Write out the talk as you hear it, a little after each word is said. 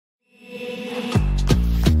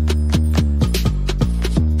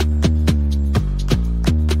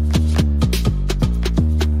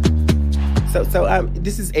So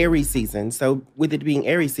this is Aries season. So with it being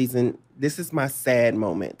Aries season, this is my sad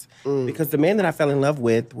moment because the man that I fell in love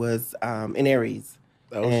with was in Aries,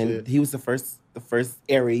 and he was the first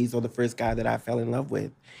Aries or the first guy that I fell in love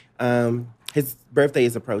with. His birthday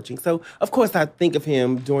is approaching, so of course I think of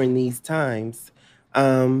him during these times,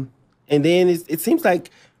 and then it seems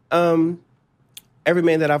like every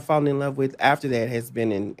man that I've fallen in love with after that has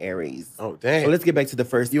been in Aries. Oh, damn. So let's get back to the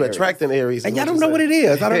first. You Aries. attracting Aries. And I don't know what it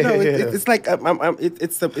is. I don't know. It's like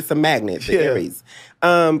it's a magnet, the Aries.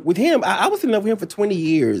 With him, I was in love with him for 20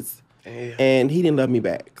 years. Damn. And he didn't love me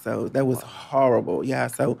back. So that was horrible. Yeah.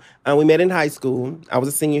 So we met in high school. I was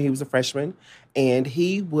a senior. He was a freshman. And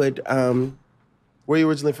he would... Where are you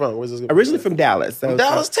originally from? Originally from Dallas. So,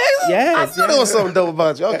 Dallas, Texas? Yes. I knew there was something dope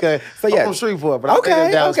about you. Okay. So yeah. I'm from Shreveport, but I stayed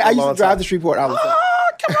in Dallas for a I used to long drive time. to Shreveport all the time. Oh,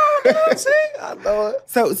 come on, man. See? I know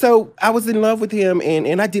it. So I was in love with him,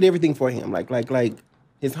 and I did everything for him, like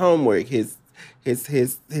his homework, his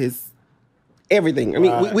everything. I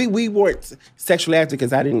mean, we weren't sexually active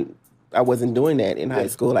because I wasn't doing that in high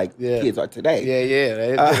school like kids are today.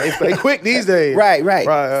 Yeah. They quick these days.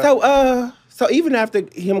 Right. So even after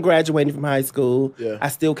him graduating from high school, I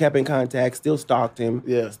still kept in contact, still stalked him,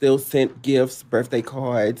 still sent gifts, birthday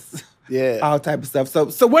cards, all type of stuff.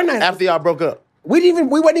 So we're not after y'all broke up. We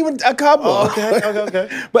weren't even a couple. Oh, okay.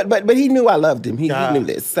 But he knew I loved him. He knew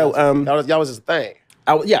this. So y'all was his thing.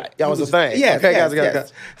 Y'all was a thing. Yeah. Okay,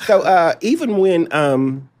 guys. So even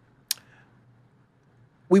when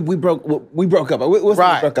we broke up. We broke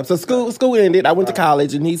up. So school ended. I went to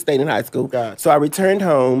college, and he stayed in high school. Gotcha. So I returned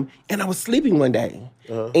home, and I was sleeping one day,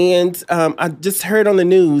 and I just heard on the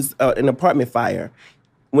news an apartment fire.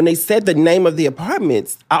 When they said the name of the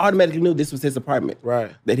apartments, I automatically knew this was his apartment.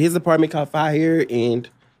 Right. That his apartment caught fire, and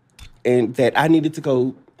that I needed to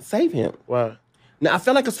go save him. Wow. Now I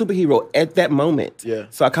felt like a superhero at that moment. Yeah.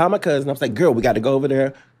 So I called my cousin. I was like, "Girl, we got to go over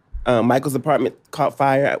there. Michael's apartment caught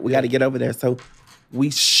fire. We got to get over there." So we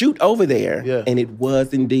shoot over there, and it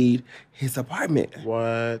was indeed his apartment.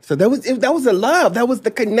 What? So that was the love. That was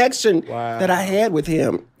the connection that I had with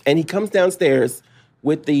him. And he comes downstairs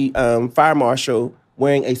with the fire marshal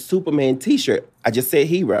wearing a Superman T-shirt. I just said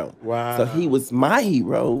hero. Wow. So he was my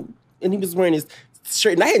hero, and he was wearing his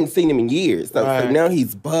shirt. And I hadn't seen him in years. So now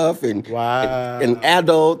he's buff and an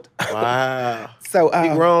adult. Wow. So he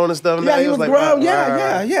grown and stuff. Yeah, he was like, grown.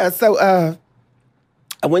 Yeah. So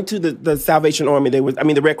I went to the Salvation Army.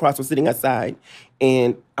 The Red Cross was sitting outside,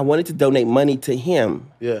 and I wanted to donate money to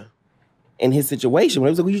him. Yeah. In his situation, when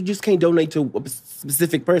I was like, well, you just can't donate to a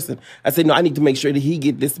specific person. I said, no, I need to make sure that he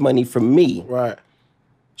get this money from me. Right.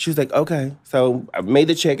 She was like, okay. So I made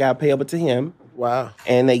the check out payable to him. Wow.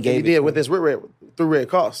 And they gave you did with this through Red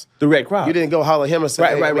Cross. The Red Cross. You didn't go holler him and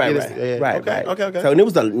say, right. Okay. So and it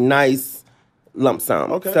was a nice lump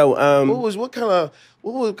sum. Okay. So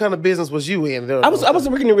what kind of business was you in? I was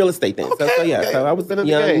working in real estate then. Okay. So I was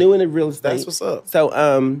new in the real estate. That's what's up.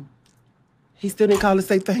 So he still didn't call to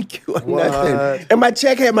say thank you or nothing. And my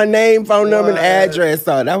check had my name, phone number, and address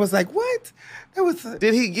on it. I was like, what? That was.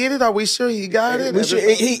 Did he get it? Are we sure he got it?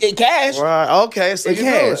 He cashed. Right. Okay. So it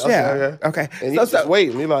cashed. Okay. And you just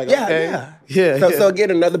waiting. You're like, okay. Yeah. So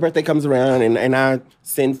again, another birthday comes around, and I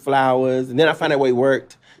send flowers, and then I find out where he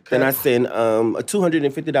worked. Okay. Then I send a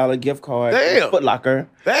 $250 gift card to Foot Locker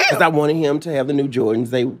because I wanted him to have the new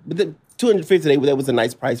Jordans. The $250, that was a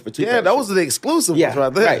nice price for two. Yeah, that was the exclusive ones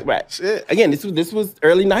right there. Right. Shit. Again, this was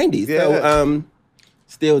early 90s. Yeah. So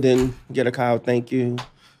still didn't get a call, thank you.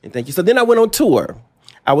 And thank you. So then I went on tour.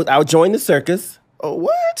 I joined the circus. Oh,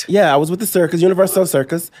 what? Yeah, I was with the circus, Universal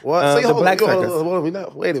Circus. What? The Black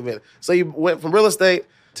Circus. Wait a minute. So you went from real estate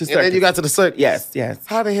to circus. And then you got to the circus. Yes.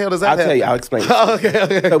 How the hell does that happen? I'll tell you. I'll explain.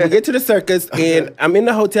 Okay. So we get to the circus, and I'm in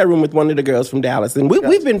the hotel room with one of the girls from Dallas. And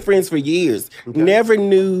we've been friends for years. Okay. Never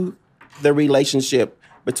knew the relationship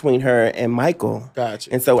between her and Michael.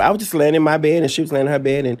 Gotcha. And so I was just laying in my bed, and she was laying in her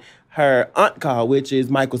bed, and her aunt called, which is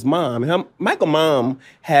Michael's mom. And Michael's mom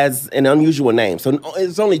has an unusual name. So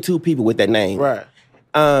it's only two people with that name. Right.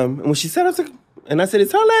 And when she said, I was like, and I said,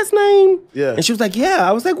 it's her last name? Yeah. And she was like, yeah.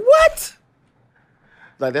 I was like, what?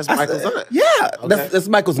 Like, that's Michael's aunt? Yeah. Okay. That's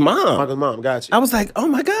Michael's mom. Michael's mom, gotcha. I was like, oh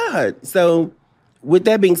my God. So with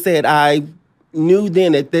that being said, I knew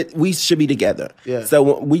then that we should be together. Yeah.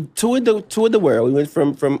 So we toured the world. We went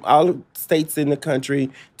from all states in the country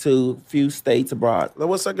to a few states abroad. Now,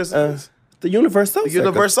 what circus is the Universal Circus.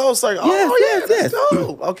 Universal Circus. Yes.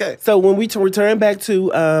 Dope. Okay. So when we returned back to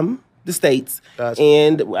the States, gotcha.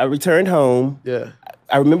 And I returned home,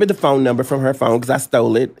 I remember the phone number from her phone because I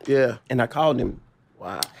stole it. Yeah. And I called him.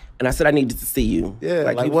 Wow. And I said, I needed to see you. Yeah,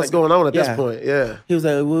 like what's going on at this point? Yeah. He was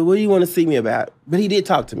like, well, what do you want to see me about? But he did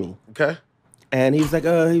talk to me. Okay. And he was like,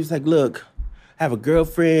 look, I have a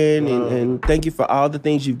girlfriend, and thank you for all the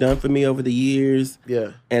things you've done for me over the years.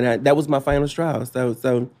 Yeah. And that was my final straw.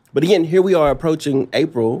 So, but again, here we are approaching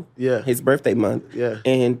April, his birthday month. Yeah.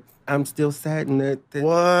 And I'm still saddened that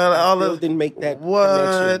I still didn't make that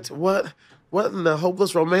connection. What in the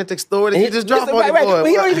hopeless romantic story did you just drop on your boy?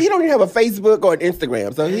 He don't even have a Facebook or an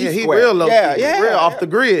Instagram. So he's real low. Real off the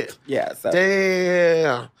grid. Yeah. So.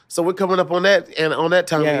 Damn. So we're coming up on that and on that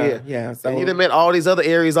time of year. Yeah. So and you done met all these other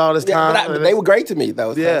Aries all this time. But they were great to me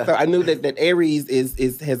though. Yeah. So I knew that Aries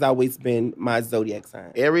has always been my zodiac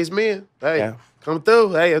sign. Aries men. Hey, come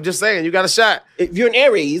through. Hey, I'm just saying, you got a shot. If you're an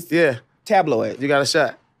Aries, tabloid. You got a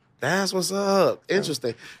shot. That's what's up.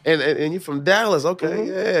 Interesting. And you from Dallas. Okay.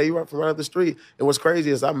 Yeah, you right from right up the street. And what's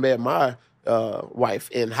crazy is I met my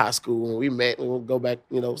wife in high school when we met. We'll go back,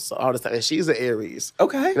 all the time. And she's an Aries.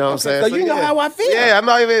 Okay. You know what I'm saying? So you know how I feel. Yeah, I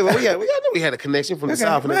know. We had a connection from the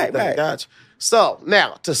South and everything. Right. Gotcha. So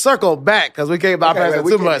now to circle back, because we can't bypass it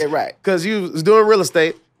too much. Right. Because you was doing real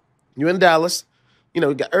estate. You in Dallas.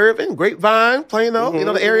 You got Irving, Grapevine, Plano.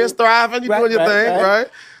 The area's thriving. You're doing your thing, right?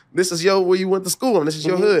 This is where you went to school, and this is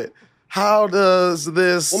your hood. How does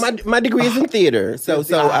this? Well, my degree is in theater, so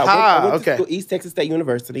I went to school, East Texas State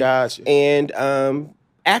University. Gotcha. And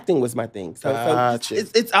acting was my thing. So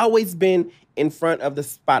it's always been in front of the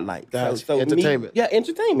spotlight. Gotcha. So entertainment.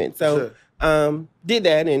 Entertainment. So did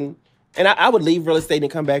that, and I would leave real estate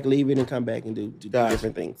and come back, leave it and come back and do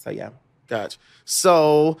different things. So yeah. Gotcha.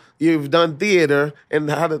 So you've done theater, and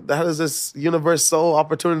how does this Universe Soul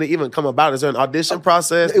opportunity even come about? Is there an audition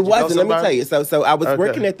process? It wasn't. Let me tell you. So I was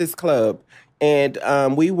working at this club, and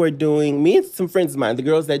we were doing, me and some friends of mine, the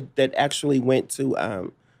girls that actually went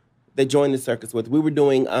to, that joined the circus with, we were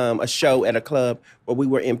doing a show at a club where we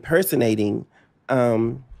were impersonating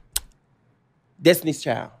Destiny's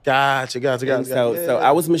Child. Gotcha. So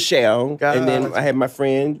I was Michelle, and then I had my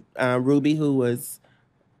friend Ruby, who was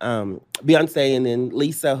Beyonce, and then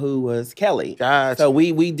Lisa, who was Kelly. Gotcha. So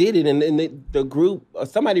we did it, and the group,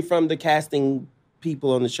 somebody from the casting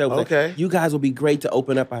people on the show was like, you guys will be great to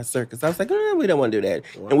open up our circus. I was like, we don't want to do that.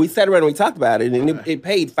 Wow. And we sat around and we talked about it, and it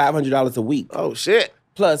paid $500 a week. Oh, shit.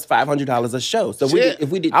 Plus $500 a show. So if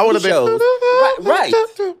we did I two shows, right,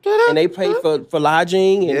 and they paid for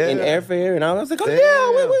lodging and airfare, and I was like,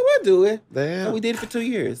 we'll do it. Damn. So we did it for 2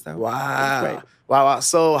 years. So wow. Wow.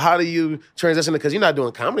 So how do you transition? Because you're not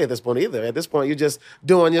doing comedy at this point either. At this point, you're just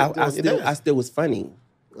doing your I still was funny.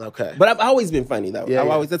 Okay. But I've always been funny, though.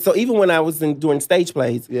 So even when I was doing stage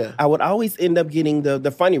plays, I would always end up getting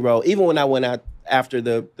the funny role, even when I went out after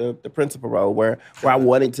the principal role, where I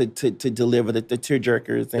wanted to deliver the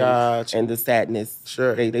tearjerkers and the sadness.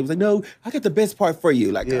 Sure. They was like, no, I got the best part for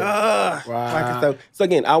you. Like, wow. So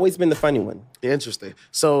again, always been the funny one. Interesting.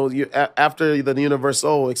 So you after the Universe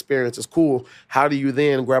Soul experience is cool, how do you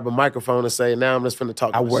then grab a microphone and say, now I'm just finna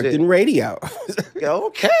talk I worked in radio.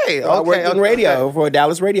 Okay. I worked in radio for a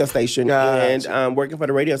Dallas radio station. Gotcha. And working for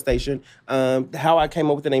the radio station, how I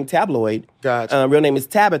came up with the name Tabloid. Gotcha. Real name is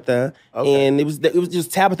Tabitha. Okay. And it was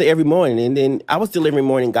just Tabitha every morning. And then I was delivering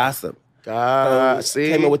morning gossip. Came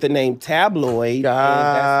up with the name Tabloid.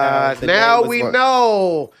 Now we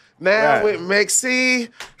know. Now it makes,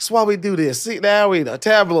 that's why we do this. See, now we know.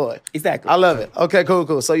 Tabloid. Exactly. I love it. Okay,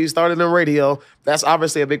 cool. So you started in radio. That's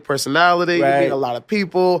obviously a big personality. Right. You meet a lot of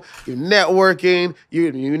people. You're networking.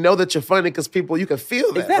 You know that you're funny because you can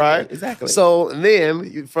feel that, right? Exactly. So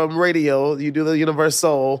then from radio, you do the Universe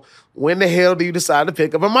Soul. When the hell do you decide to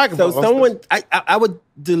pick up a microphone? So I would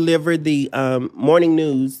deliver the morning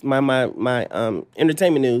news, my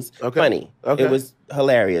entertainment news, funny. Okay. It was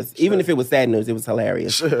hilarious. Sure. Even if it was sad news, it was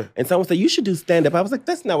hilarious. Sure. And someone said, you should do stand-up. I was like,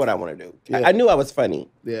 that's not what I want to do. Yeah. I knew I was funny.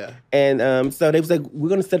 Yeah. And so they was like, we're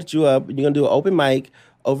going to set you up. You're going to do an open mic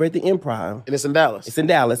over at the Improv. And it's in Dallas? It's in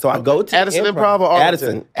Dallas. So I go to Addison Improv or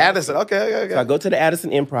Arlington? Addison. Okay. So I go to the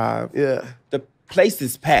Addison Improv. Yeah. The place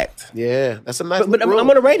is packed. Yeah, that's a nice. But I'm on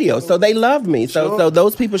the radio, so they loved me. So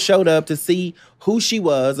those people showed up to see who she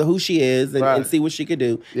was or who she is and see what she could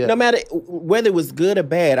do. Yeah. No matter whether it was good or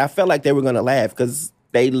bad, I felt like they were going to laugh because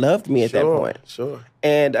they loved me at that point. Sure.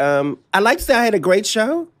 And I like to say I had a great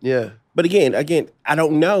show. Yeah. But again, I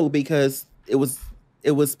don't know because it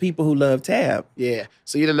was people who love Tab. Yeah.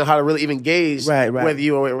 So you didn't know how to really even gauge whether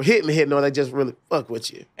you were hitting or they just really fuck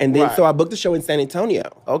with you. And then so I booked a show in San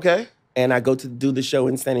Antonio. Okay. And I go to do the show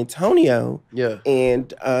in San Antonio. Yeah.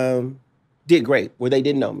 And did great, where they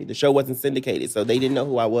didn't know me. The show wasn't syndicated, so they didn't know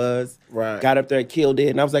who I was. Right. Got up there, killed it,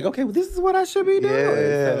 and I was like, okay, well, this is what I should be doing.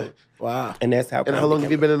 Yeah. So, Wow. And that's how. And how long have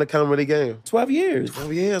you been in the comedy game? 12 years.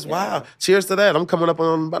 12 years. Wow. Cheers to that. I'm coming up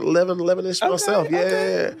on about 11-ish myself. Yeah.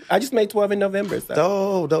 Okay. I just made 12 in November.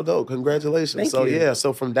 So. Dope. Congratulations. Thank you.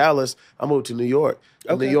 So from Dallas, I moved to New York.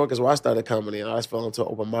 Okay. New York is where I started comedy, and I just fell into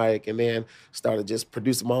open mic, and then started just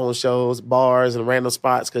producing my own shows, bars, and random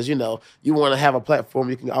spots. Because you want to have a platform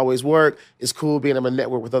you can always work. It's cool being able to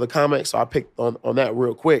network with other comics. So I picked on that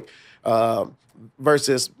real quick.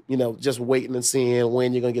 Versus, just waiting and seeing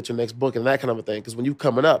when you're going to get your next book and that kind of a thing. Because when you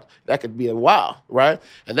coming up, that could be a while, right?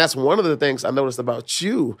 And that's one of the things I noticed about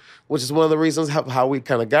you, which is one of the reasons how we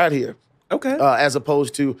kind of got here. Okay. As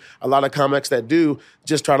opposed to a lot of comics that do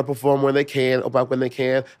just try to perform when they can, open up when they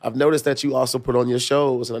can. I've noticed that you also put on your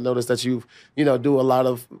shows, and I noticed that you do a lot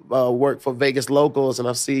of work for Vegas locals, and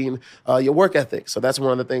I've seen your work ethic. So that's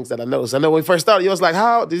one of the things that I noticed. I know when we first started, you was like,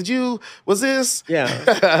 was this?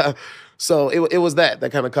 Yeah. So it was that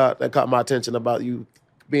kind of caught my attention about you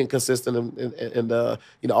being consistent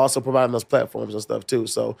and also providing those platforms and stuff too.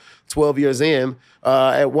 So 12 years in,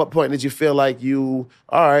 at what point did you feel like all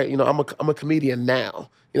right, I'm a comedian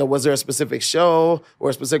now? Was there a specific show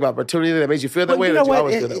or a specific opportunity that made you feel that way? Or did you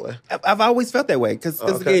always feel that way? I've always felt that way because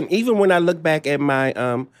again, even when I look back at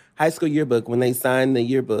my high school yearbook, when they signed the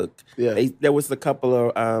yearbook, there was a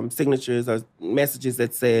couple of signatures or messages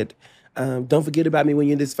that said, don't forget about me when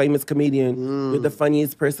you're this famous comedian. You're the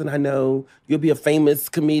funniest person I know. You'll be a famous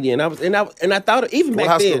comedian. I thought even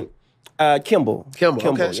back then, Kimball.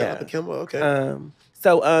 Okay, shout out to Kimball. Okay.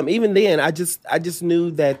 So even then, I just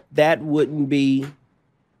knew that wouldn't be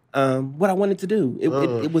what I wanted to do.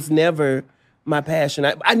 It was never my passion.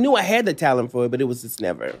 I knew I had the talent for it, but it was just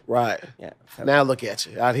never. Right. Yeah. So. Now look at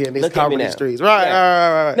you out here in these comedy streets. Right,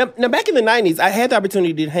 yeah. Right. Now, back in the 90s, I had the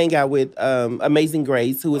opportunity to hang out with Amazing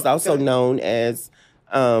Grace, who is also known as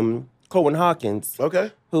Cohen Hawkins.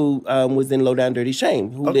 Okay. Who was in Low Down Dirty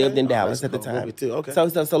Shame, who lived in Dallas at the time. Movie too. Okay.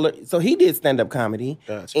 So he did stand-up comedy.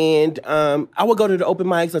 Gotcha. And I would go to the open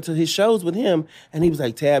mics or to his shows with him, and he was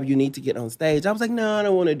like, Tab, you need to get on stage. I was like, no, I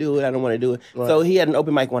don't want to do it. Right. So he had an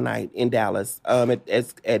open mic one night in Dallas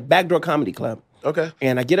at Backdoor Comedy Club. Okay.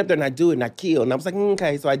 And I get up there and I do it and I kill. And I was like,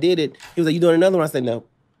 okay. So I did it. He was like, you doing another one? I said, no.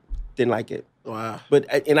 Didn't like it. Wow. But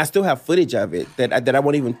I still have footage of it that I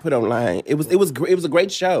won't even put online. It was a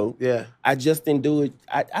great show. Yeah. I just didn't do it.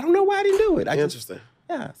 I don't know why I didn't do it. Interesting.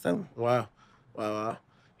 So. Wow.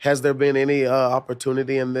 Has there been any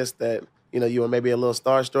opportunity in this that you were maybe a little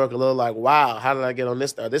starstruck, a little like, wow, how did I get on this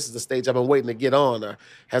star? This is the stage I've been waiting to get on. Or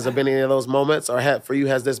has there been any of those moments? Or for you,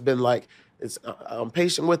 has this been like, I'm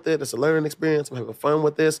patient with it. It's a learning experience. I'm having fun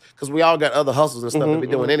with this because we all got other hustles and stuff to be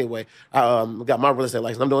doing anyway. I got my real estate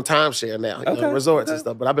license. I'm doing timeshare now, resorts and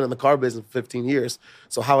stuff. But I've been in the car business for 15 years.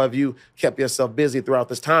 So how have you kept yourself busy throughout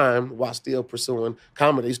this time while still pursuing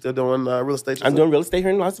comedy? You still doing real estate? I'm doing real estate here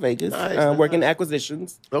in Las Vegas. Nice. Working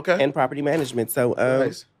acquisitions and property management. So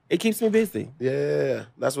nice. It keeps me busy. Yeah,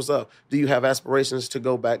 that's what's up. Do you have aspirations to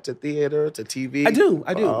go back to theater, to TV? I do.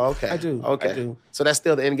 Oh, okay. I do. Okay. I do. So that's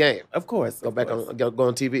still the end game? Of course. Go on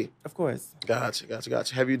TV? Of course. Gotcha.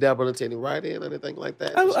 Have you dabbled into any writing or anything like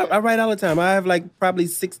that? I write all the time. I have like probably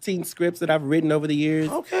 16 scripts that I've written over the years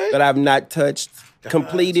that I've not touched,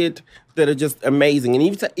 completed, that are just amazing.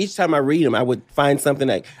 And each time I read them, I would find something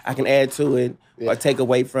that I can add to it or take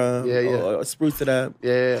away from or spruce it up.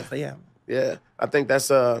 Yeah. So, yeah. Yeah, I think that's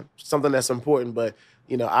something that's important. But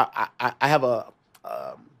I have a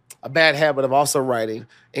bad habit of also writing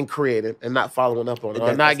and creating and not following up on it.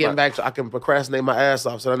 Or not getting back to. I can procrastinate my ass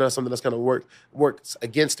off. So I know that's something that's kind of works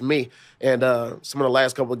against me. And some of the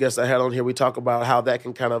last couple of guests I had on here, we talk about how that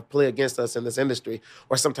can kind of play against us in this industry,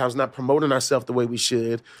 or sometimes not promoting ourselves the way we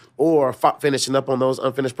should, or finishing up on those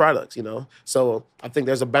unfinished products. So I think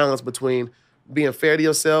there's a balance between being fair to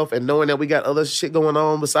yourself and knowing that we got other shit going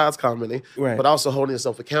on besides comedy, but also holding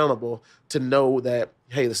yourself accountable to know that,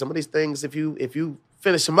 hey, some of these things, if you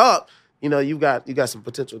finish them up, you got some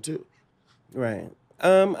potential too. Right.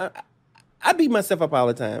 I beat myself up all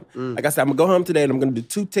the time. Like I said, I'm gonna go home today and I'm gonna do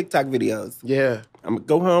 2 TikTok videos. Yeah. I'm gonna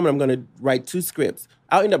go home and I'm gonna write 2 scripts.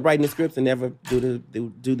 I'll end up writing the scripts and never do the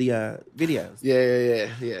videos.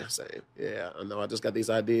 Yeah. Same. Yeah, I know. I just got these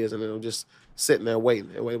ideas and then I'm just sitting there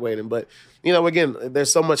waiting. But again,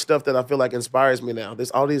 there's so much stuff that I feel like inspires me now.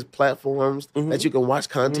 There's all these platforms that you can watch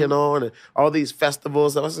content on, and all these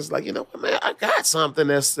festivals. I was just like, man, I got something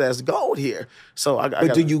that's gold here. So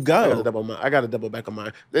do you go? I got to double back on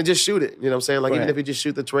mine. Then just shoot it. You know what I'm saying? Like even if you just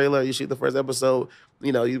shoot the trailer, you shoot the first episode.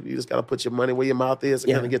 You just got to put your money where your mouth is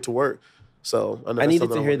and kind of get to work. So I needed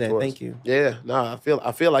to hear that. Thank you. Yeah, no,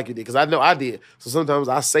 I feel like you did because I know I did. So sometimes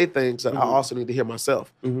I say things that I also need to hear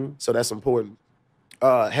myself. So that's important.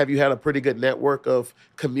 have you had a pretty good network of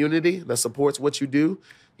community that supports what you do?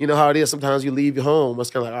 You know how it is. Sometimes you leave your home. It's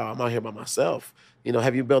kind of like, oh, I'm out here by myself. You know,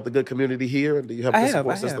 have you built a good community here? And do you have a good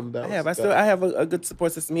support system in Dallas? I have a good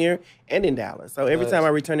support system here and in Dallas. So every time I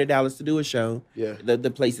return to Dallas to do a show,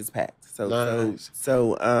 the place is packed.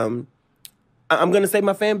 So I'm gonna say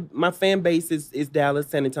my fan base is Dallas,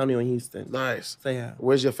 San Antonio, and Houston. Nice. So yeah.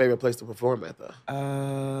 Where's your favorite place to perform at though?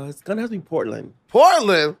 It's gonna have to be Portland.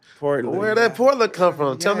 Portland. Where did Portland come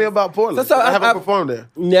from? Tell me about Portland. So I haven't performed there.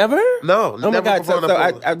 Never? No. Oh my God.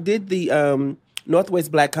 So I did the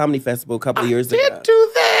Northwest Black Comedy Festival a couple of years ago. I did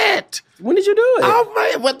do that. When did you do it? Oh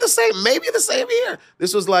man, maybe the same year.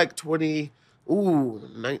 This was like 19.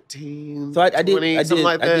 So I did something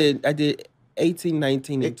like that. I did 18,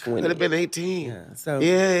 19, and 20. It could have been 18. Yeah. So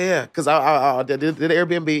Because I did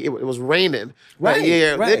Airbnb. It was raining that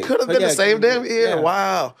year. Right. It could have been the same damn year. Yeah.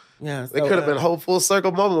 Wow. Yeah. So, it could have been a whole full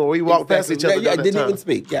circle moment where we walked past each other. Yeah, I didn't even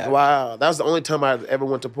speak. Yeah. Wow. That was the only time I ever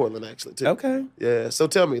went to Portland, actually, too. Okay. Yeah. So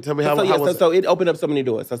tell me how was it? So it opened up so many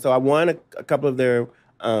doors. So I won a couple of their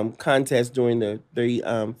contests during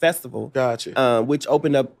the festival. Gotcha. Which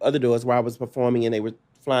opened up other doors where I was performing and they would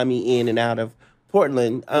fly me in and out of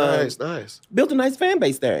Portland. Nice. Built a nice fan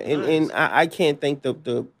base there. And I can't thank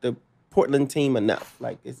the Portland team enough.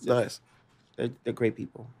 Like, it's just, nice. They're great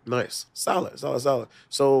people. Nice. Solid.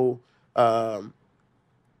 So,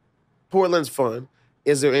 Portland's fun.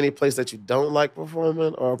 Is there any place that you don't like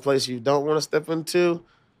performing or a place you don't want to step into?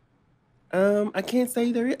 I can't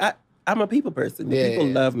say there is. I'm a people person. The people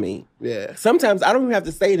love me. Yeah. Sometimes I don't even have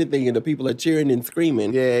to say anything and the people are cheering and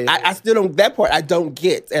screaming. Yeah. I still don't, that part I don't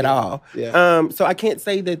get at all. Yeah. So I can't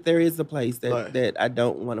say that there is a place that I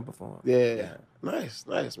don't want to perform. Yeah. Nice,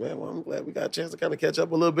 man. Well, I'm glad we got a chance to kind of catch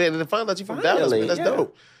up a little bit and to find out you're from Dallas, man. That's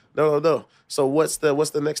dope. No. So what's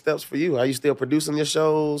the next steps for you? Are you still producing your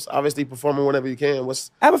shows? Obviously performing whenever you can.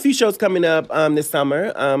 I have a few shows coming up this summer.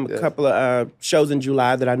 A couple of shows in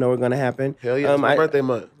July that I know are going to happen. Hell yeah, it's my birthday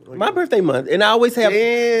month. My birthday month. And I always have...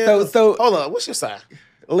 Damn. So hold on, what's your sign?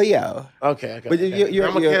 Leo. Okay. But you're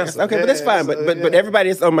I'm a Cancer. Okay, but that's fine. But everybody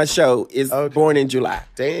that's on my show is born in July.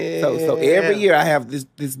 Damn. So every year I have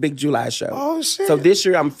this big July show. Oh shit. So this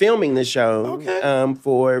year I'm filming the show.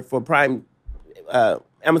 For Prime.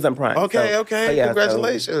 Amazon Prime. Okay.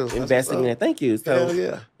 Congratulations. Investing in it. Thank you. So hell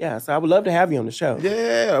yeah. Yeah, so I would love to have you on the show.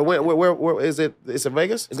 Yeah. Where is it? It's in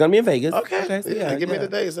Vegas? It's gonna be in Vegas. Okay. So give me the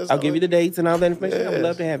dates. I'll give you the dates and all that information. I would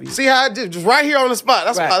love to have you. See how I did just right here on the spot.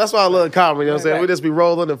 That's why I love comedy. You know what I'm saying? We just be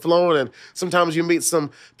rolling and flowing, and sometimes you meet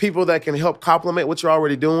some people that can help complement what you're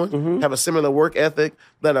already doing, have a similar work ethic,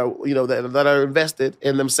 that are that are invested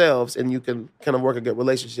in themselves, and you can kind of work a good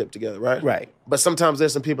relationship together, right? Right. But sometimes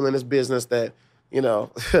there's some people in this business that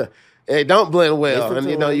they don't blend well,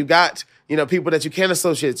 and you got people that you can't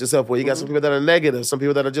associate yourself with. You got some people that are negative, some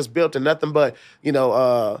people that are just built in nothing but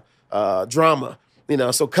drama.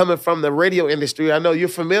 So coming from the radio industry, I know you're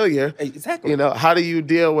familiar. Exactly. How do you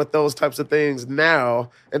deal with those types of things now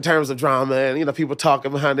in terms of drama and people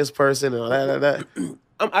talking behind this person and all that?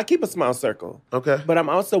 I keep a small circle. Okay. But I'm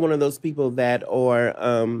also one of those people that are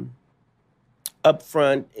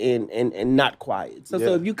upfront and not quiet. So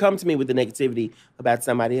if you come to me with the negativity about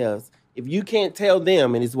somebody else, if you can't tell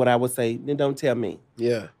them, and it's what I would say, then don't tell me.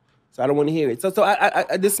 Yeah. So I don't want to hear it. So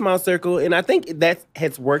I this small circle, and I think that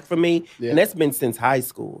has worked for me, and that's been since high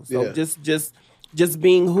school. So just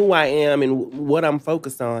being who I am and what I'm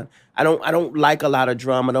focused on. I don't like a lot of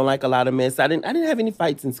drama. I don't like a lot of mess. I didn't have any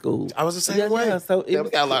fights in school. I was the same way. Yeah, so we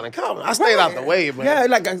got a lot in common. I stayed out the way, man.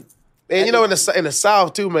 Yeah, and in the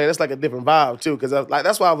South too, man, it's like a different vibe too. Because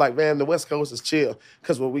that's why I'm like, man, the West Coast is chill.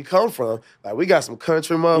 Because where we come from, like we got some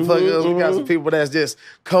country motherfuckers. We got some people that's just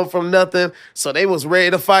come from nothing. So they was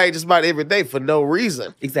ready to fight just about every day for no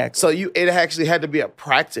reason. Exactly. So it actually had to be a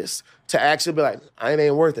practice to actually be like, I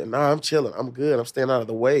ain't worth it. Nah, I'm chilling. I'm good. I'm staying out of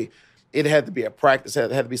the way. It had to be a practice.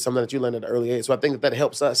 It had to be something that you learned at an early age. So I think that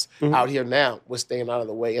helps us out here now with staying out of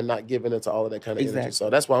the way and not giving into all of that kind of energy. So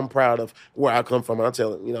that's why I'm proud of where I come from. And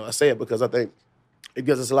I say it because I think it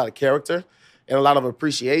gives us a lot of character and a lot of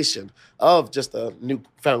appreciation of just a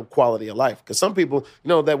newfound quality of life. Because some people,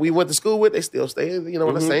 that we went to school with, they still stay, in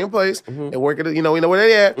the same place and work at, we know where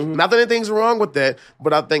they're at. Not that anything's wrong with that,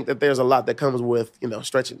 but I think that there's a lot that comes with,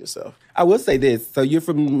 stretching yourself. I will say this. So you're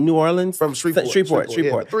from New Orleans? From Shreveport.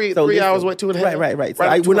 Yeah. Three hours, 2.5? Right.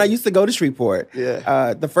 So when I used to go to Shreveport,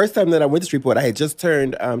 the first time that I went to Shreveport, I had just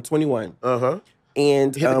turned 21. Uh-huh.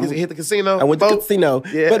 And hit the casino? I went to the casino.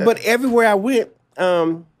 Yeah. But everywhere I went,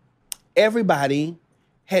 everybody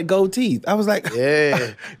had gold teeth. I was like...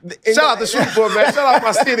 Yeah. Shout out to Shreveport, man. Shout out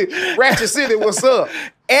my city. Ratchet City, what's up?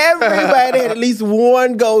 Everybody had at least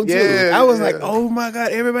one gold tooth. Yeah, I was like, oh my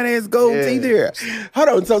God, everybody has gold teeth here. Hold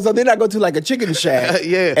on. So then I go to like a chicken shack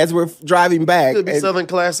as we're driving back. Could be Southern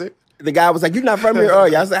Classic. The guy was like, you're not from here, are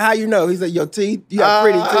you? I said, how you know? He said, your teeth, you got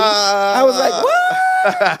pretty teeth. I was like,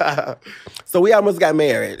 what? So we almost got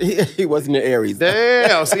married. He wasn't the Aries.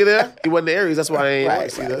 Damn, see there? He wasn't the Aries. That's why I ain't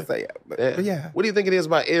right, see right. that. So, but yeah. What do you think it is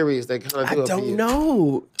about Aries that kind of do I it for you? don't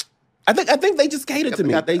know. I think they just cater to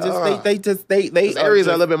me. They Aries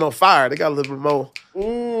are a little bit more fire. They got a little bit more, a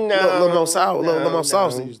little more sour, a little more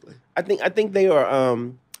sauce usually. I think they are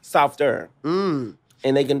softer, and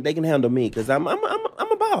they can handle me because I'm a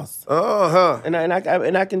boss. And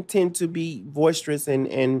I can tend to be boisterous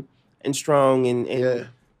and strong and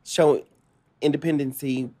show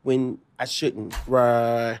independency when I shouldn't.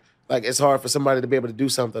 Right. Like it's hard for somebody to be able to do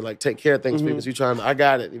something like take care of things because you trying to, I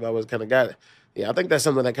got it. You've always kind of got it. Yeah, I think that's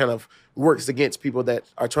something that kind of works against people that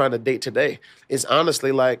are trying to date today. It's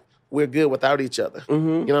honestly like we're good without each other. You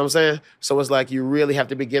know what I'm saying? So it's like you really have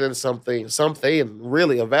to be getting something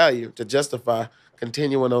really of value to justify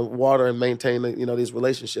continuing to water and maintain, these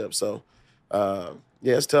relationships. So,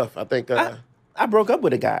 it's tough. I think I broke up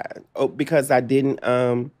with a guy because I didn't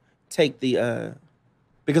take the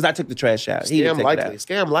because I took the trash out. Scam likely.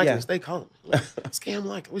 Stay calm. Scam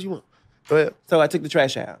likely. What you want? Go ahead. So I took the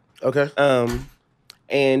trash out. Okay.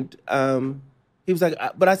 And he was like,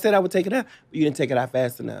 but I said I would take it out. But you didn't take it out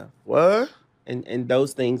fast enough. What? And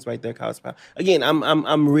those things right there cause power. Again,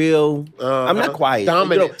 I'm real. I'm not quiet.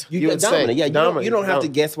 Dominant. You dominant. Yeah. Dominant. You don't have to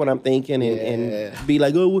guess what I'm thinking and be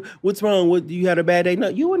like, oh, what's wrong? What you had a bad day? No,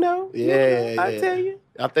 you will know. I tell you.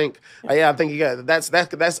 I think you got that's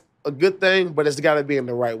a good thing, but it's got to be in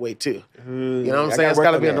the right way too. You know what I'm saying? It's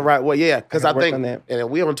got to be in the right way. Yeah, because I think, and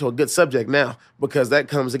we're onto a good subject now because that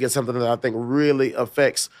comes against something that I think really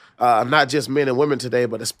affects not just men and women today,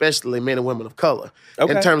 but especially men and women of color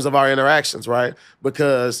in terms of our interactions, right?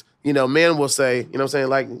 Because men will say, you know what I'm saying,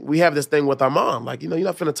 like we have this thing with our mom, like you're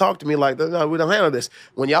not finna talk to me like that. No, we don't handle this.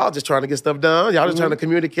 When y'all just trying to get stuff done, y'all just trying to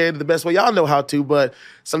communicate the best way y'all know how to, but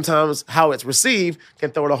sometimes how it's received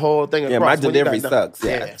can throw the whole thing across. Yeah, my delivery sucks.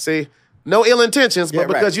 Yeah. See, no ill intentions, but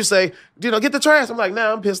because you say, get the trash, I'm like,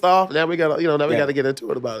 nah, I'm pissed off. Now we got to, we got to get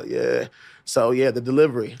into it about it. Yeah. So the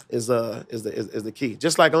delivery is the key.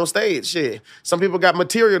 Just like on stage, shit. Some people got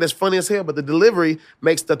material that's funny as hell, but the delivery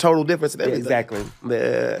makes the total difference in everything. Exactly.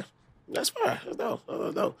 Yeah. That's fine. That's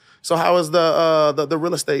dope. So how is the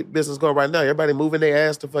real estate business going right now? Everybody moving their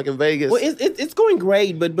ass to fucking Vegas. Well, it's going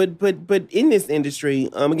great, but in this industry,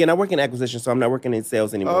 again, I work in acquisition, so I'm not working in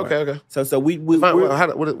sales anymore. Okay. So we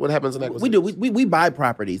what happens in acquisition? We buy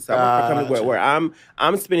properties. So I work for a company where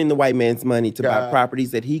I'm spending the white man's money to buy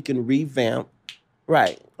properties that he can revamp.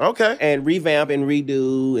 Right. Okay. And revamp and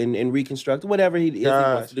redo and reconstruct whatever he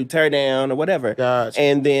wants to do, tear down or whatever. Gotcha.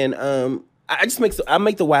 And then I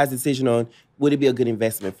make the wise decision on would it be a good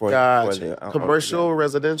investment for the commercial,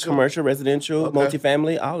 residential,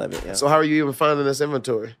 multifamily, all of it. Yeah. So how are you even finding this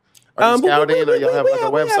inventory? Are you scouting or y'all have like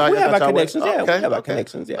a website? We have our connections. Yeah, we have our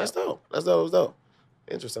connections. Yeah, that's dope. That's dope.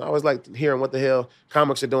 Interesting. I always like hearing what the hell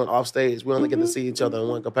comics are doing off stage. We only get to see each other in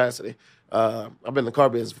one capacity. I've been in the car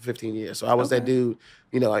business for 15 years, so I was that dude.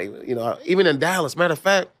 Even in Dallas. Matter of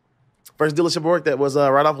fact, first dealership I worked at was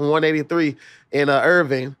right off of 183 in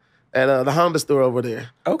Irving. At the Honda store over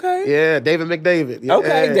there. Okay. Yeah, David McDavid. Yeah.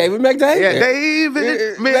 Okay, David McDavid. Yeah,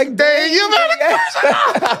 David McDavid. You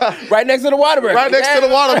better right next to the Whataburger. Right next to the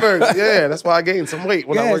Whataburger. Yeah, that's why I gained some weight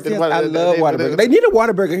when I worked at Whataburger. I love Whataburger. They need a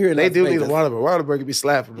Whataburger here in Las Vegas. They do need a Whataburger. Whataburger be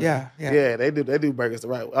slapping. Yeah. Yeah, they do burgers the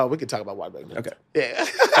right way. Oh, we can talk about Whataburger. Okay. Yeah.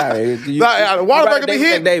 All right. Whataburger be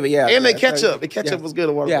hit. David, yeah. And the ketchup. The ketchup was good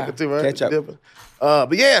at Whataburger too, right? Ketchup.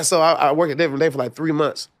 But yeah, so I worked at David for like 3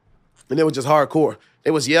 months. And it was just hardcore. They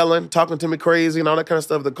was yelling, talking to me crazy and all that kind of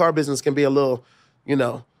stuff. The car business can be a little,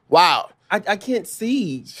 wild. I can't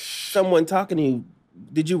see someone talking to you.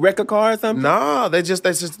 Did you wreck a car or something? No, that's just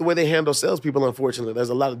the way they handle salespeople, unfortunately. There's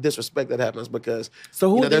a lot of disrespect that happens because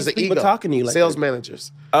there's these people talking to you like sales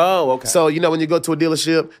managers. Oh, okay. So, when you go to a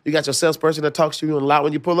dealership, you got your salesperson that talks to you a lot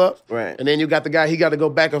when you pull up. Right. And then you got the guy, he got to go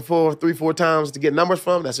back and forth 3-4 times to get numbers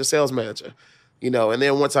from. That's your sales manager. And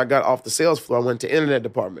then once I got off the sales floor, I went to internet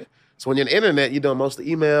department. So when you're on the internet, you're doing mostly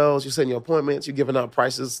emails, you're setting your appointments, you're giving out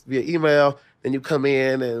prices via email, then you come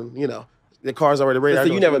in and, the car's already ready.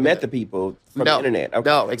 So you never met the people from the internet? Okay.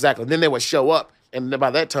 No, exactly. Then they would show up, and by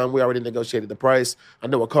that time, we already negotiated the price. I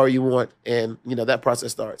know what car you want, and, that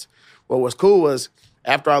process starts. What was cool was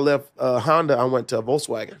after I left Honda, I went to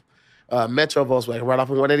Volkswagen. Metro Volkswagen, right off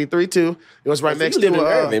of 183 too. It was right next to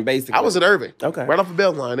Irving, basically. I was in Irving. Okay. Right off of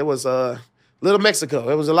Beltline. It was Little Mexico.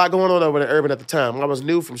 There was a lot going on over in Urban at the time. I was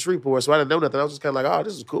new from Shreveport, so I didn't know nothing. I was just kind of like, oh,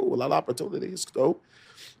 this is cool. A lot of opportunities. Dope.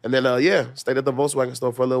 And then, stayed at the Volkswagen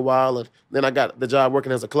store for a little while. And then I got the job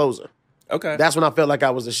working as a closer. Okay. That's when I felt like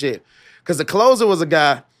I was the shit. Because the closer was a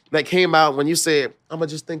guy that came out when you said, I'm going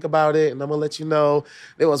to just think about it and I'm going to let you know.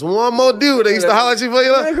 There was one more dude that used to holler at you for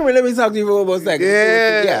you. Come here, let me talk to you for one more second.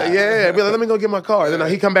 Yeah. Be like, let me go get my car. And then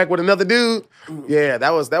he come back with another dude. Yeah, that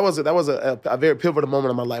was a very pivotal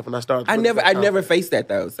moment in my life when I started. I never faced that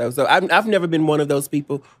though. So I've never been one of those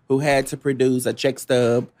people who had to produce a check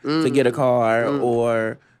stub to get a car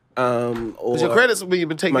or your credits, you've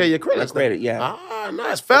been taking care of your credits. Credit, yeah. Ah,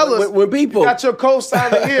 nice. Fellas, when people... You got your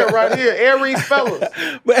co-signer here, right here. Aries fellas.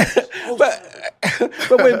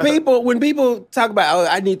 but when people talk about, oh,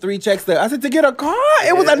 I need 3 checks, I said, to get a car?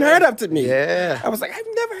 It was unheard of to me. Yeah. I was like, I've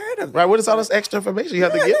never heard of that. Right, what is all this extra information you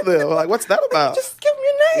have to give them? Like, what's that about? Just give me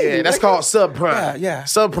your name. Yeah, that's called subprime. Yeah.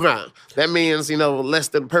 Subprime. That means, less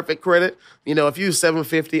than perfect credit. If you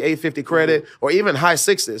 750, 850 credit, or even high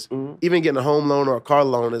 6s, even getting a home loan or a car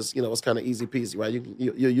loan is, it's kind of easy peasy, right?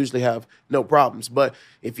 You usually have no problems. But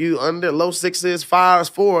if you under low 6s,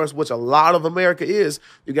 5s, 4s, which a lot of America is,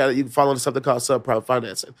 you can fall into something called subprime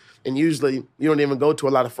financing. And usually you don't even go to a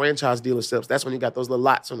lot of franchise dealerships. That's when you got those little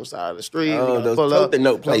lots on the side of the street. Oh, those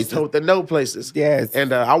tote-the-note places. Tote-the-note places. Yes.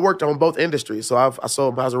 And I worked on both industries. So I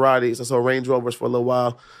sold Maseratis, I sold Range Rovers for a little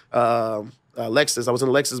while. Lexus. I was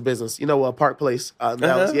in the Lexus business. Park Place.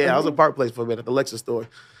 Dallas. I was in Park Place for a minute, the Lexus store.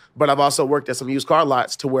 But I've also worked at some used car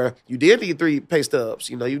lots to where you did need 3 pay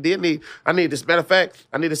stubs. I need this. Matter of fact,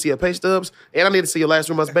 I need to see your pay stubs and I need to see your last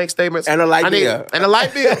 3 months bank statements. And a light bill. And a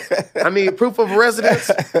light bill. I need proof of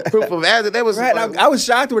residence, proof of address. That was right. I was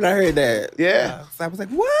shocked when I heard that. Yeah. So I was like,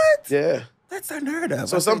 what? Yeah. That's unheard of.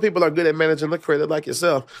 So some people are good at managing the credit like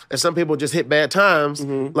yourself, and some people just hit bad times,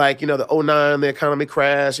 like, the 2009, the economy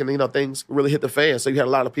crash, and, things really hit the fan. So you had a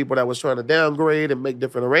lot of people that was trying to downgrade and make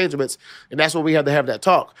different arrangements, and that's when we had to have that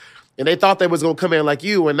talk. And they thought they was going to come in like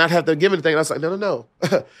you and not have to give anything. I was like, no.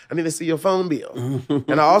 I need to see your phone bill.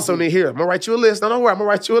 And I also need here, I'm going to write you a list. No, don't worry, I'm going to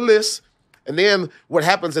write you a list. And then what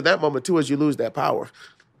happens at that moment, too, is you lose that power.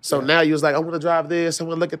 So now you was like, I want to drive this. I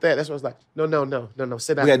want to look at that. That's what I was like, no,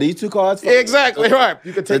 sit down. We got these 2 cars? Exactly, right.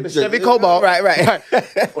 You could take the Chevy Cobalt. Right.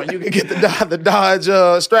 Or you could get the Dodge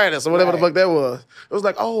Stratus or whatever the fuck that was. It was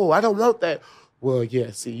like, oh, I don't want that. Well, yeah,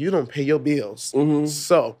 see, you don't pay your bills.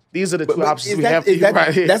 So these are the 2 options we have for you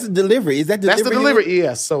right here. That's a delivery. Is that delivery? That's the delivery,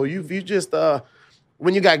 yeah. So you just,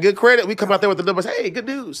 when you got good credit, we come out there with the numbers. Hey, good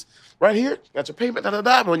news. Right here, got your payment,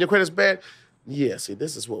 But when your credit's bad, yeah, see,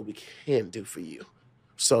 this is what we can do for you.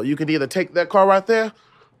 So you can either take that car right there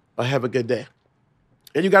or have a good day.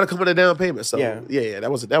 And you got to come with a down payment. So yeah,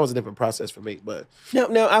 that was a different process for me. But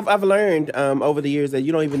no, I've learned over the years that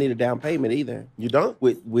you don't even need a down payment either. You don't?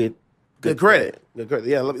 With good credit. Good credit.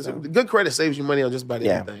 Yeah, so good credit saves you money on just about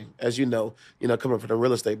anything. As you know, coming from the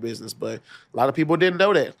real estate business. But a lot of people didn't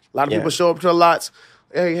know that. A lot of people show up to the lots.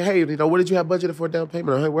 Hey, what did you have budgeted for a down payment?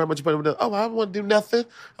 Or hey, how much you put? Oh, I want to do nothing.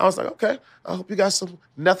 I was like, okay, I hope you got some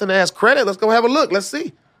nothing ass credit. Let's go have a look. Let's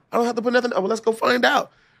see. I don't have to put nothing. Oh, well, let's go find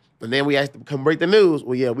out. And then we asked to come break the news.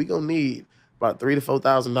 Well, yeah, we gonna need about $3,000 to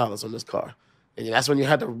 $4,000 on this car, and that's when you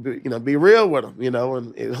had to, be real with them,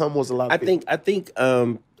 and it humbles a lot of people. I think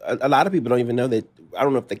a lot of people don't even know that. I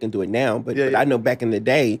don't know if they can do it now, but I know back in the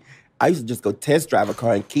day, I used to just go test drive a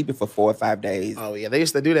car and keep it for 4 or 5 days. Oh yeah, they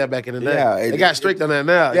used to do that back in the day. Yeah, they got strict on that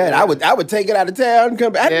now. Yeah, I would take it out of town and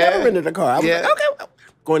come back. I never rented a car. I was like, okay,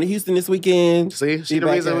 going to Houston this weekend. See the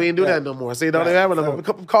reason we didn't do that no more. See, don't even have no more. A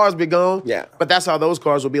couple cars be gone. Yeah, but that's how those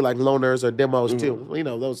cars would be like loaners or demos too.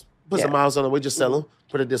 Those put some miles on it. We just sell them,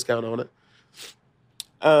 put a discount on it.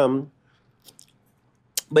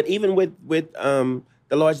 But even with the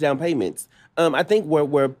large down payments. I think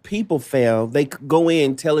where people fail, they go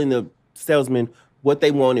in telling the salesman what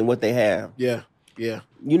they want and what they have. Yeah. You're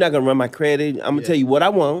not going to run my credit. I'm going to tell you what I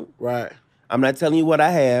want. Right. I'm not telling you what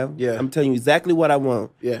I have. Yeah. I'm telling you exactly what I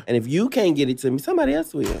want. Yeah. And if you can't get it to me, somebody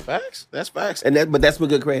else will. Facts. That's facts. But that's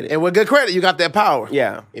with good credit. And with good credit, you got that power.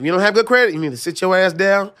 Yeah. If you don't have good credit, you need to sit your ass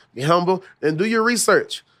down, be humble, and do your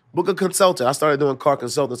research. Book a consultant. I started doing car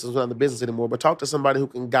consultants. It's not in the business anymore, but talk to somebody who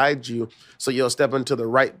can guide you so you'll step into the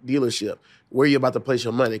right dealership where you're about to place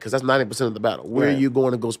your money, because that's 90% of the battle. Where are you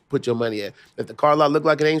going to go put your money at? If the car lot look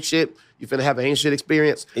like it ain't shit, you finna have an ain't shit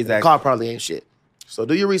experience. Exactly. The car probably ain't shit. So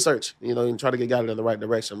do your research, and try to get guided in the right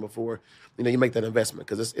direction before, you make that investment,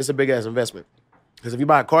 because it's a big-ass investment. Because if you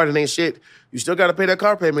buy a car that ain't shit, you still got to pay that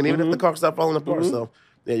car payment, even if the car start falling apart. So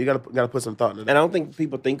Yeah, you gotta put some thought into that. And I don't think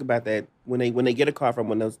people think about that when they get a car from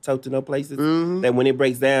one of those tow-to-no places. That when it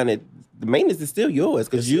breaks down, the maintenance is still yours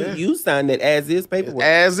because you signed that as is paperwork.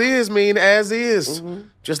 As is mean as is.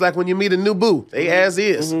 Just like when you meet a new boo, they as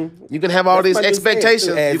is. You can have all these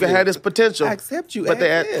expectations. You can have this potential. I accept you but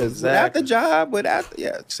as is. Without the job,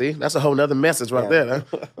 See, that's a whole nother message right there.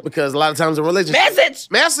 Huh? Because a lot of times in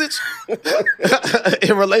relationships. Message!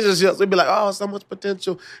 In relationships, we'd be like, oh, so much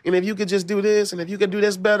potential. And if you could just do this, and if you could do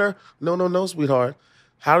this better. No, sweetheart.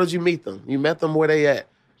 How did you meet them? You met them where they at.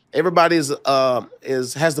 Everybody has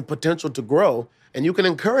the potential to grow, and you can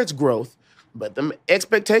encourage growth, but the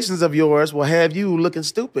expectations of yours will have you looking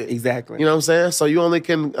stupid. Exactly. You know what I'm saying? So you only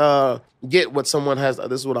can get what someone has.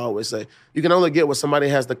 This is what I always say. You can only get what somebody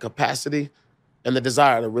has the capacity and the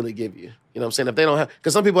desire to really give you. You know what I'm saying? If they don't have,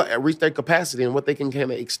 because some people reach their capacity and what they can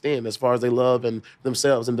kind of extend as far as they love and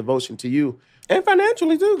themselves and devotion to you. And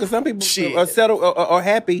financially too, because some people are settled or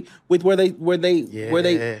happy with where they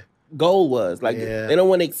goal was. Like they don't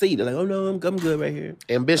want to exceed. They're like, oh no, I'm good right here.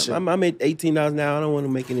 Ambition. I'm at $18 now. I don't want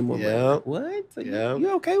to make any more money. Like, what? So you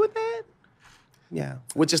okay with that? Yeah.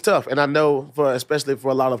 Which is tough. And I know especially for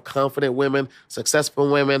a lot of confident women,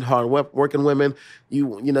 successful women, hard working women,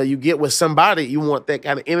 you get with somebody, you want that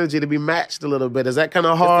kind of energy to be matched a little bit. Is that kind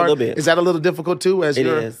of hard? Just a little bit. Is that a little difficult too? It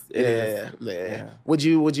is. Yeah. Would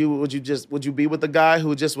you be with a guy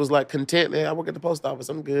who just was like content? Yeah, I work at the post office.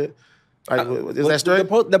 I'm good. Like, is that straight?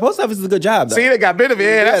 The post office is a good job, though. See, they got benefit.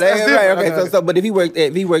 Yeah, that's right. Okay, so but if he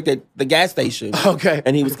worked at the gas station, okay,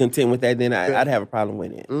 and he was content with that, then I'd have a problem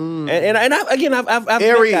with it. And I've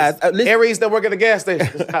Aries, guys, Aries that work at the gas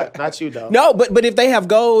station, not you though. No, but if they have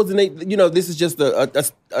goals and they, this is just a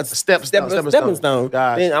stepping stone,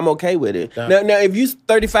 then I'm okay with it. Now if you're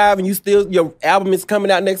 35 and your album is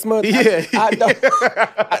coming out next month, I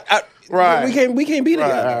don't. Right, we can't be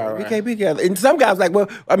together. Right. We can't be together. And some guys like, well,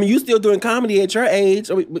 I mean, you still doing comedy at your age,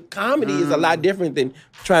 but comedy is a lot different than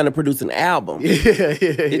trying to produce an album.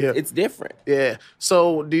 It's different. Yeah.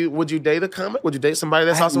 So, would you date a comic? Would you date somebody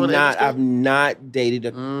that's also in the industry? I've not dated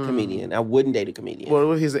a comedian. I wouldn't date a comedian.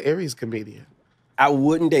 Well, he's an Aries comedian. I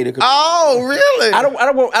wouldn't date a comedian. Oh, really? I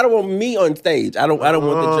don't want me on stage. I don't want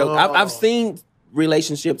the joke. I've seen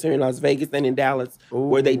relationships here in Las Vegas and in Dallas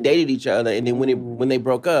where they dated each other, and then when they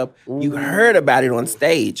broke up, you heard about it on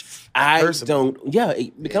stage.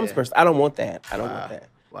 It becomes personal. I don't want that. I don't want that.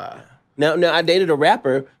 Wow. Now I dated a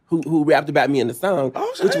rapper who rapped about me in the song,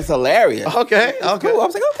 which was hilarious. Okay. Cool. I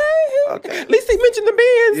was like, okay. At least he mentioned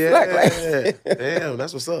the Benz. Damn,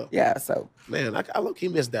 that's what's up. Yeah, so. Man, I low-key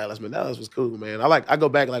miss Dallas, man. Dallas was cool, man. I go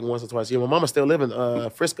back like once or twice a year. My mama still live in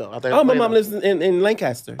Frisco. My mom lives in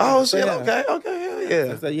Lancaster. Oh, shit, okay,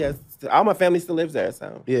 yeah. So, yes, all my family still lives there,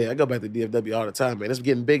 so. Yeah, I go back to DFW all the time, man. It's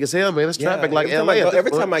getting big as hell, man. It's traffic like LA.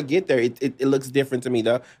 Every time I get there, it looks different to me.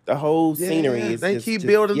 The whole scenery is they keep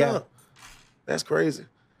building up. That's crazy.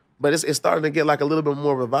 But it's starting to get like a little bit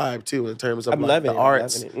more of a vibe too in terms of the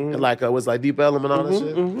arts and like was like Deep Ellum and all that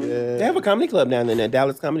shit. Yeah. They have a comedy club down there,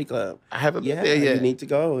 Dallas Comedy Club. I haven't been there yet. You need to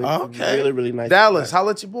go. It's really, really nice. Dallas,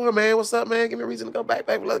 holla at your boy, man. What's up, man? Give me a reason to go back.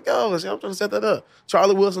 Let's go. I'm trying to set that up.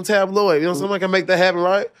 Charlie Wilson Tabloid. You know, someone can make that happen,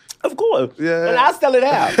 right? Of course. Yeah. And I'll sell it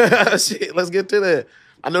out. Shit, let's get to that.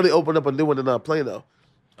 I know they opened up a new one in Plano.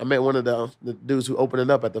 I met one of the dudes who opened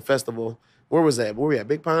it up at the festival. Where was that? Where we at?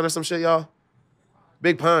 Big Pine or some shit, y'all?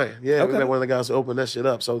 Big Pine, yeah. We met one of the guys who opened that shit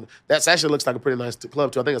up. So that actually looks like a pretty nice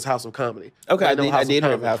club too. I think it's House of Comedy. Okay, I did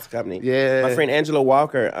hear of House of Comedy. Yeah. My friend Angela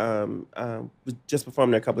Walker just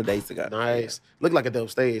performed there a couple of days ago. Nice. Looked like a dope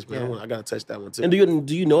stage, man. Yeah. I gotta touch that one too. And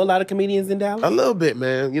do you know a lot of comedians in Dallas? A little bit,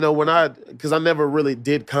 man. You know, because I never really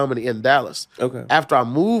did comedy in Dallas. Okay. After I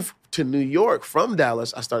moved to New York from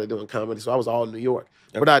Dallas, I started doing comedy. So I was all in New York.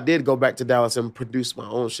 Okay. But I did go back to Dallas and produce my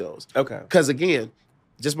own shows. Okay. Because again,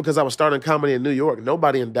 just because I was starting comedy in New York,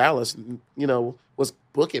 nobody in Dallas, was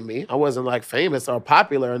booking me. I wasn't like famous or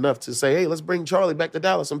popular enough to say, hey, let's bring Charlie back to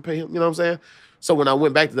Dallas and pay him, you know what I'm saying? So when I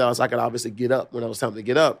went back to Dallas, I could obviously get up when it was time to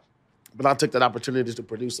get up. But I took that opportunity to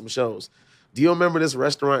produce some shows. Do you remember this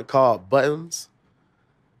restaurant called Buttons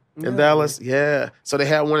in Dallas? Yeah. So they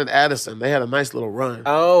had one in Addison. They had a nice little run.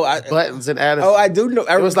 Buttons in Addison. Oh, I do know.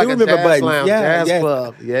 It was like a jazz Buttons. Lounge, jazz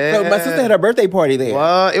club. Yeah. So my sister had her birthday party there.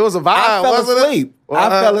 Well, it was a vibe. I fell asleep.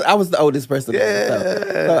 I was the oldest person.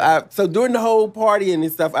 Yeah. So during the whole party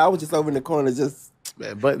and stuff, I was just over in the corner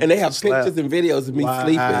and they have pictures and videos of me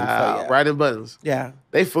sleeping. So, right in Buttons. Yeah.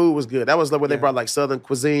 They food was good. That was where they brought like Southern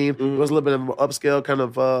cuisine. It was a little bit of an upscale kind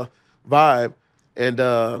of vibe. And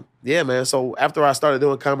man, so after I started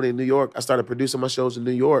doing comedy in New York, I started producing my shows in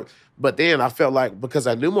New York. But then I felt like because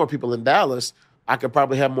I knew more people in Dallas, I could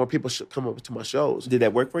probably have more people come up to my shows. Did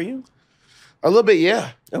that work for you? A little bit,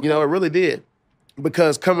 yeah. Okay. You know, it really did.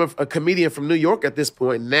 Because coming a comedian from New York at this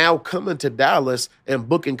point, now coming to Dallas and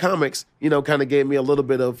booking comics, you know, kind of gave me a little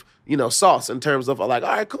bit of, you know, sauce in terms of like, all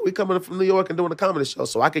right, cool, we coming from New York and doing a comedy show.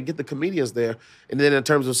 So I could get the comedians there. And then in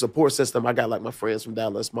terms of support system, I got like my friends from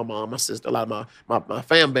Dallas, my mom, my sister, a lot of my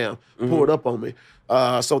fam bam pulled up on me.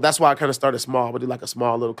 So that's why I kind of started small. I would do like a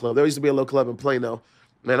small little club. There used to be a little club in Plano.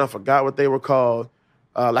 Man, I forgot what they were called,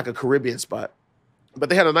 like a Caribbean spot. But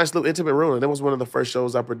they had a nice little intimate room, and that was one of the first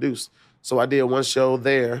shows I produced. So I did one show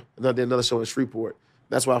there, and I did another show in Shreveport.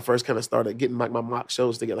 That's where I first kind of started getting my mock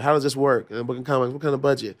shows together. How does this work? And booking comics, what kind of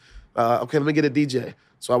budget? Okay, let me get a DJ.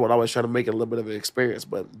 So I would always try to make it a little bit of an experience.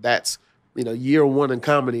 But that's, you know, year one in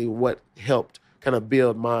comedy, what helped kind of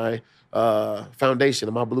build my foundation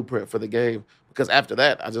and my blueprint for the game. Because after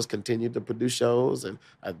that, I just continued to produce shows, and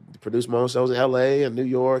I produced my own shows in L.A. and New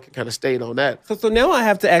York and kind of stayed on that. So now I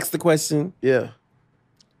have to ask the question. Yeah.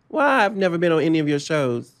 Why I've never been on any of your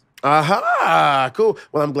shows. Aha, cool.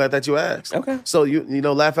 Well, I'm glad that you asked. Okay. So, you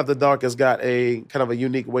know, Laugh After Dark has got a kind of a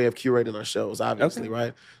unique way of curating our shows, obviously,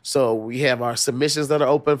 right? So we have our submissions that are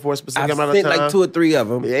open for a specific amount of time. I've sent like 2 or 3 of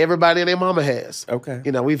them. Yeah, everybody and their mama has. Okay.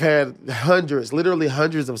 You know, we've had literally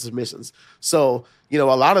hundreds of submissions. So, you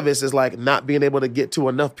know, a lot of this is like not being able to get to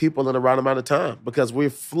enough people in the right amount of time because we're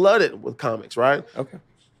flooded with comics, right? Okay.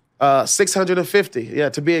 650, yeah,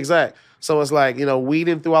 to be exact. So it's like, you know,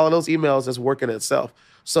 weeding through all of those emails is working itself.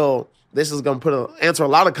 So this is going to answer a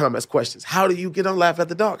lot of comments questions. How do you get on Laugh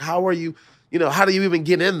After Dark? How are you, you know, how do you even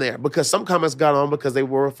get in there? Because some comments got on because they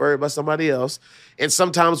were referred by somebody else. And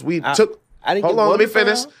sometimes we hold on, let me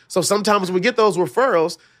finish. So sometimes we get those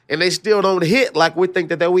referrals and they still don't hit like we think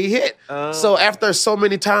that we hit. So after so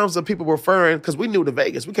many times of people referring, because we knew to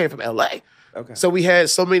Vegas, we came from LA. Okay. So we had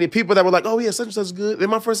so many people that were like, oh yeah, such and such is good.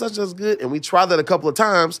 And my first such and such is good. And we tried that a couple of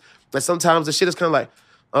times. But sometimes the shit is kind of like,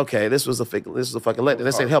 okay, this was a fucking letdown.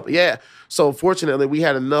 This ain't helping. Yeah. So fortunately, we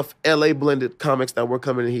had enough LA blended comics that were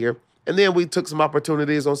coming in here. And then we took some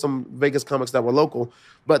opportunities on some Vegas comics that were local.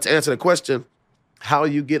 But to answer the question, how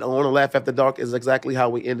you get on a Laugh After Dark is exactly how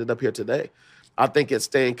we ended up here today. I think it's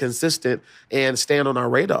staying consistent and staying on our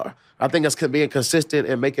radar. I think it's being consistent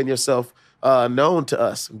and making yourself known to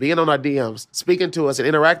us, being on our DMs, speaking to us and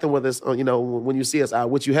interacting with us, you know, when you see us out,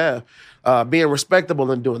 which you have, being respectable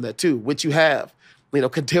and doing that too, which you have, you know,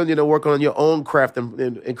 continue to work on your own craft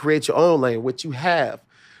and create your own lane, which you have.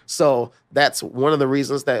 So that's one of the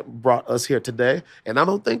reasons that brought us here today. And I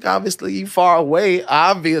don't think, obviously, you far away,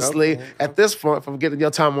 at this point from getting your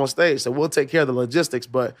time on stage. So we'll take care of the logistics.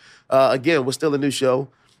 But again, we're still a new show,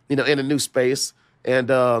 you know, in a new space. And,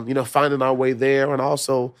 you know, finding our way there and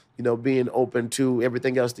also, you know, being open to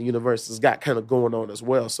everything else the universe has got kind of going on as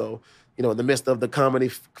well. So, you know, in the midst of the comedy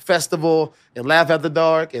festival and Laugh After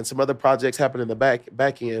Dark and some other projects happening in the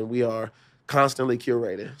back end, we are constantly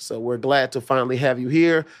curating. So we're glad to finally have you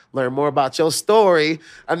here, learn more about your story.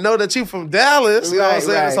 I know that you from Dallas, you know what I'm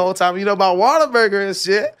saying, this whole time. You know about Whataburger and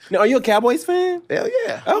shit. Now, are you a Cowboys fan? Hell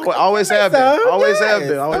yeah. Okay. Always have been. Always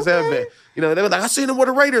have been. You know, they were like, I seen him with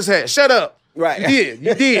a Raiders hat. Shut up. Right.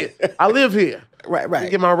 You did. I live here.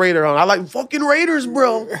 Right. Get my Raider on. I like fucking Raiders,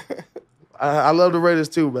 bro. I love the Raiders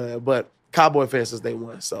too, man. But Cowboy fans since day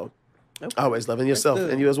one, so always loving yourself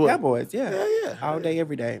and you as well. Cowboys, yeah. All day,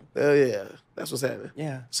 every day. Hell yeah. That's what's happening.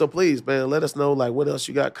 Yeah. So please, man, let us know like what else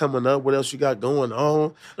you got coming up, what else you got going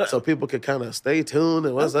on, so people can kind of stay tuned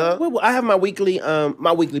and what's up. Well, I have my weekly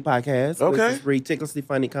podcast. Okay. Which is Ridiculously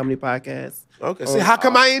Funny Comedy Podcast. Okay. See, how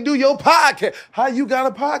come I ain't do your podcast? How you got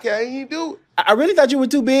a podcast? I ain't do it. I really thought you were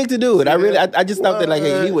too big to do it. I just thought that like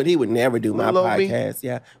hey, he would never do my podcast.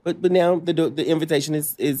 Yeah. But now the invitation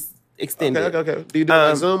is extended. Okay. Do you do it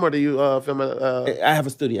on Zoom or do you film it? I have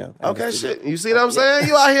a studio. Shit. You see what I'm saying?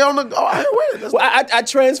 You out here on the with it. Well, I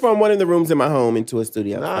transformed one of the rooms in my home into a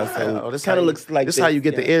studio. So this kind of looks like this. This how you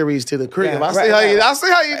get the Aries to the crib. Yeah, I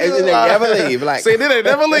see how you do it. They never leave. Like see, they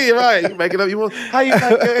never leave. Right? You make it up. You want how you like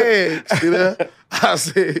your eggs? See that? I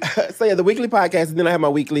see. So yeah, the weekly podcast, and then I have my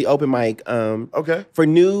weekly open mic. For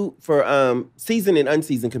seasoned and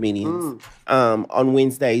unseasoned comedians on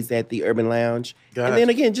Wednesdays at the Urban Lounge, and then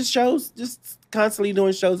again just shows, just constantly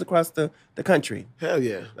doing shows across the country. Hell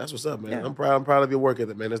yeah, that's what's up, man. Yeah. I'm proud of your work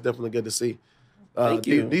ethic, man. That's definitely good to see. Thank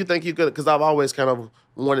you. Do you think you could? Because I've always kind of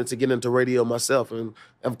wanted to get into radio myself, and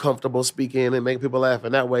I'm comfortable speaking and making people laugh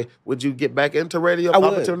in that way. Would you get back into radio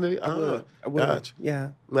opportunity? I would. Gotcha. Yeah.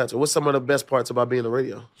 Gotcha. What's some of the best parts about being a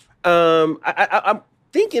radio?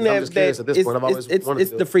 thinking I'm that, just curious that at this point. I've always wanted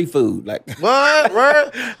it's to do the it. free food. Like What?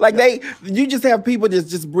 Word? like you just have people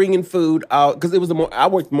just bringing food out because it was I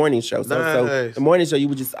worked morning show, so Nice. the morning show you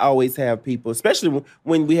would just always have people, especially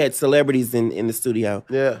when we had celebrities in the studio.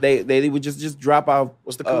 Yeah. They would just drop off.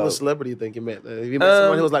 What's the coolest celebrity you think you met? If you met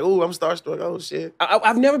someone who was like, "Ooh, I'm starstruck." Oh shit.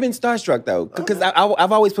 I've never been starstruck though, because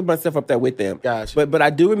I've always put myself up there with them. Gotcha. But I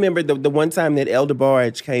do remember the one time that El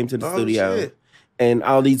DeBarge came to the studio. Shit. And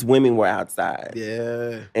all these women were outside.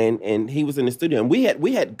 Yeah. And he was in the studio. And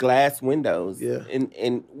we had glass windows. Yeah.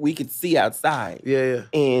 And we could see outside. Yeah.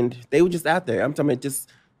 And they were just out there. I'm talking about just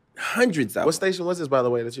hundreds of What them. station was this, by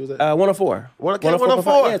the way, that you was at? 104.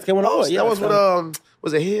 104. Yeah, it's K104. That was with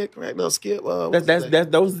was it Head, correct? No, Skip.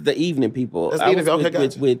 Those are the evening people. That's I evening, was okay,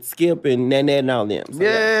 gotcha. with Skip and Nanette and all them. So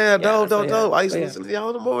dope. I used to listen to y'all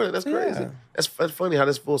in the morning. That's crazy. That's funny how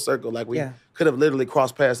this full circle. Like we could have literally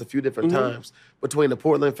crossed paths a few different times between the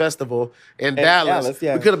Portland Festival and Dallas.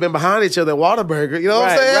 Yeah. We could have been behind each other at Whataburger. You know what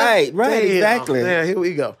I'm saying? Right, Damn, exactly. Man, here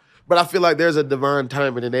we go. But I feel like there's a divine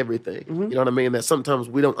timing in everything. You know what I mean? That sometimes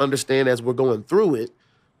we don't understand as we're going through it,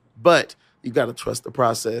 but you got to trust the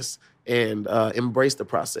process and embrace the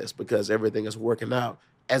process because everything is working out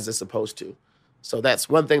as it's supposed to. So that's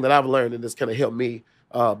one thing that I've learned, and it's kind of helped me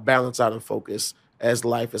balance out and focus as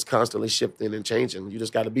life is constantly shifting and changing. You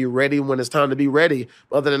just got to be ready when it's time to be ready.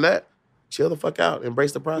 But other than that, chill the fuck out.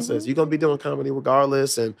 Embrace the process. You're going to be doing comedy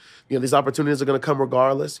regardless, and these opportunities are going to come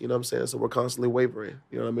regardless. You know what I'm saying? So we're constantly wavering.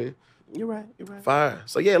 You know what I mean? You're right. Fire.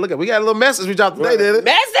 So yeah, look, we got a little message we dropped today, didn't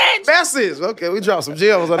it? Message. Okay, we dropped some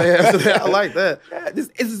gems on the ass today. I like that. This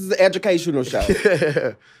is an educational show.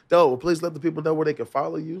 Yeah. Dope. Well, please let the people know where they can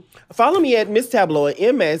follow you. Follow me at Miss Tabloid,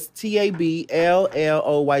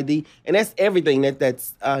 MSTABLLOYD, and that's everything.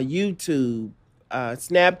 That's YouTube,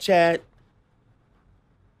 Snapchat,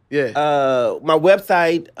 my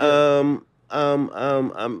website,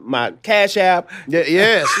 my Cash App.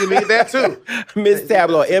 Yeah, she need that too. Miss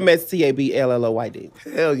Tabloid,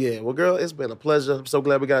 MSTABLLOYD. Hell yeah. Well, girl, it's been a pleasure. I'm so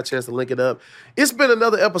glad we got a chance to link it up. It's been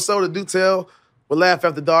another episode of Do Tell with Laugh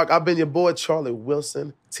After Dark. I've been your boy, Charlie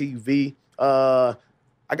Wilson TV. I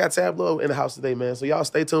got Tabloid in the house today, man. So y'all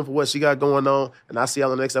stay tuned for what she got going on, and I'll see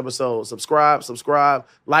y'all in the next episode. Subscribe,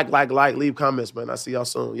 like, leave comments, man. I'll see y'all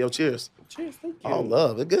soon. Yo, cheers. Cheers, thank you. All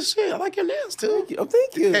love. It's good shit. I like your nails, too. Thank you. Oh,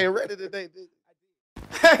 thank you. Ain't ready today, dude.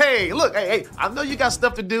 Hey, look, hey, I know you got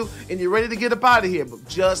stuff to do, and you're ready to get up out of here, but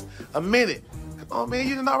just a minute. Come on, man,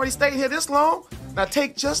 you didn't already stay here this long. Now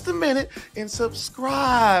take just a minute and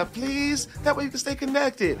subscribe, please. That way you can stay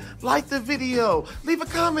connected. Like the video. Leave a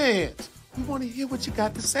comment. We want to hear what you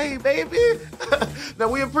got to say, baby. Now,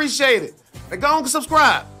 we appreciate it. Now, go on and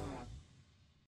subscribe.